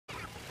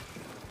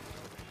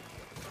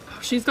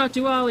She's got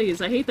dualies.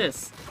 I hate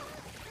this.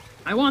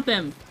 I want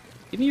them.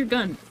 Give me your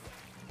gun.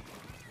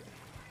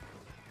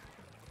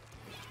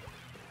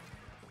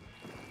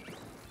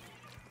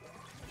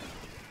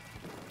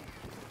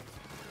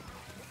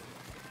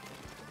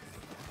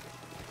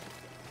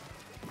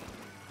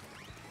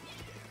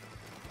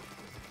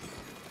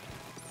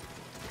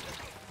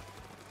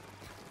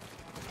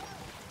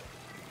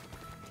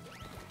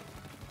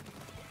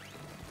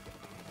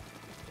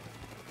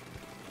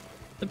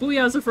 The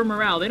booyahs are for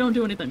morale. They don't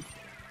do anything.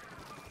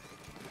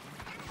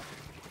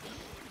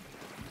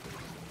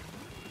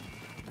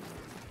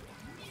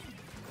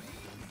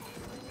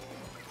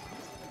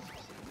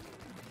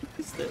 What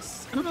is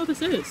this? I don't know what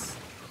this is.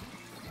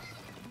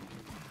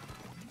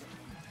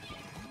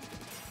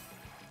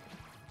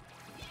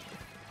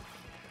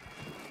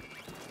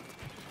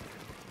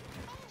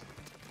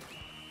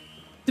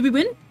 Did we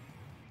win?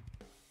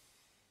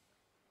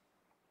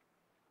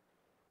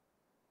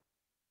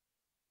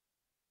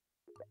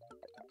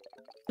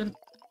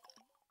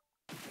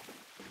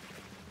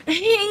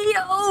 Hey,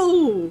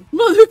 yo!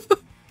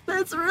 Motherfucker!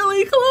 That's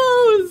really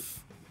close!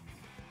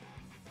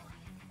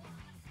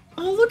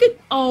 Oh, look at-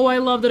 oh, I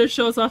love that it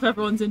shows off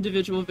everyone's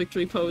individual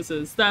victory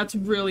poses. That's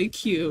really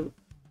cute.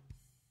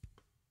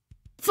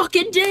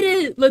 Fucking did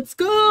it! Let's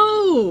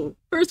go!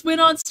 First win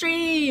on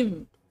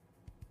stream!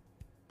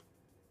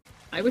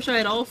 I wish I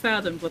had all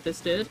fathomed what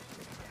this did.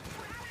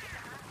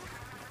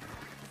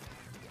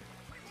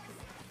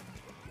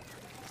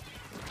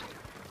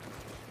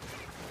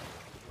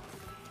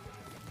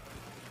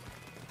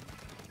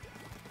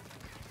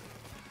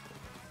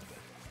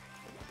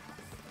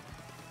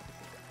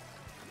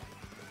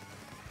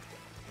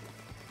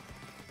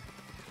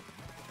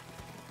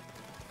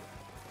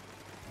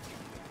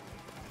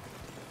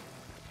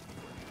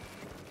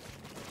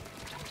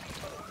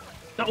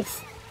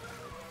 Oh.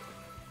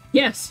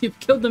 Yes, you've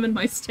killed them in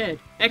my stead.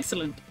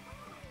 Excellent.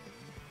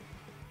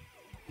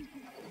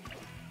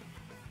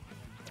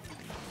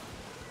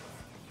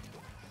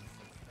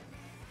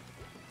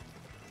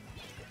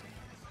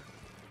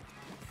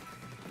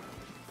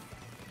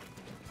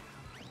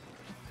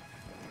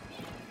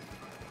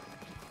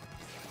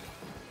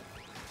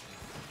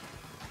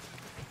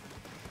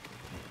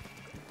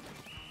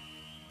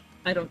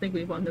 I don't think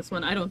we won this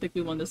one. I don't think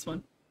we won this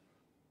one.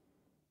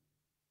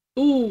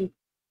 Ooh.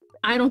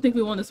 I don't think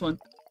we won this one.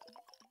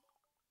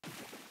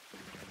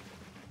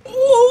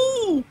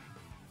 Ooh!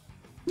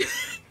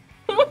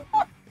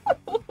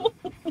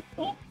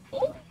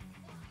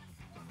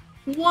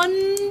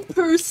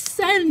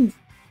 1%!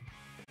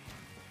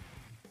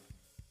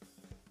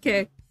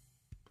 Okay.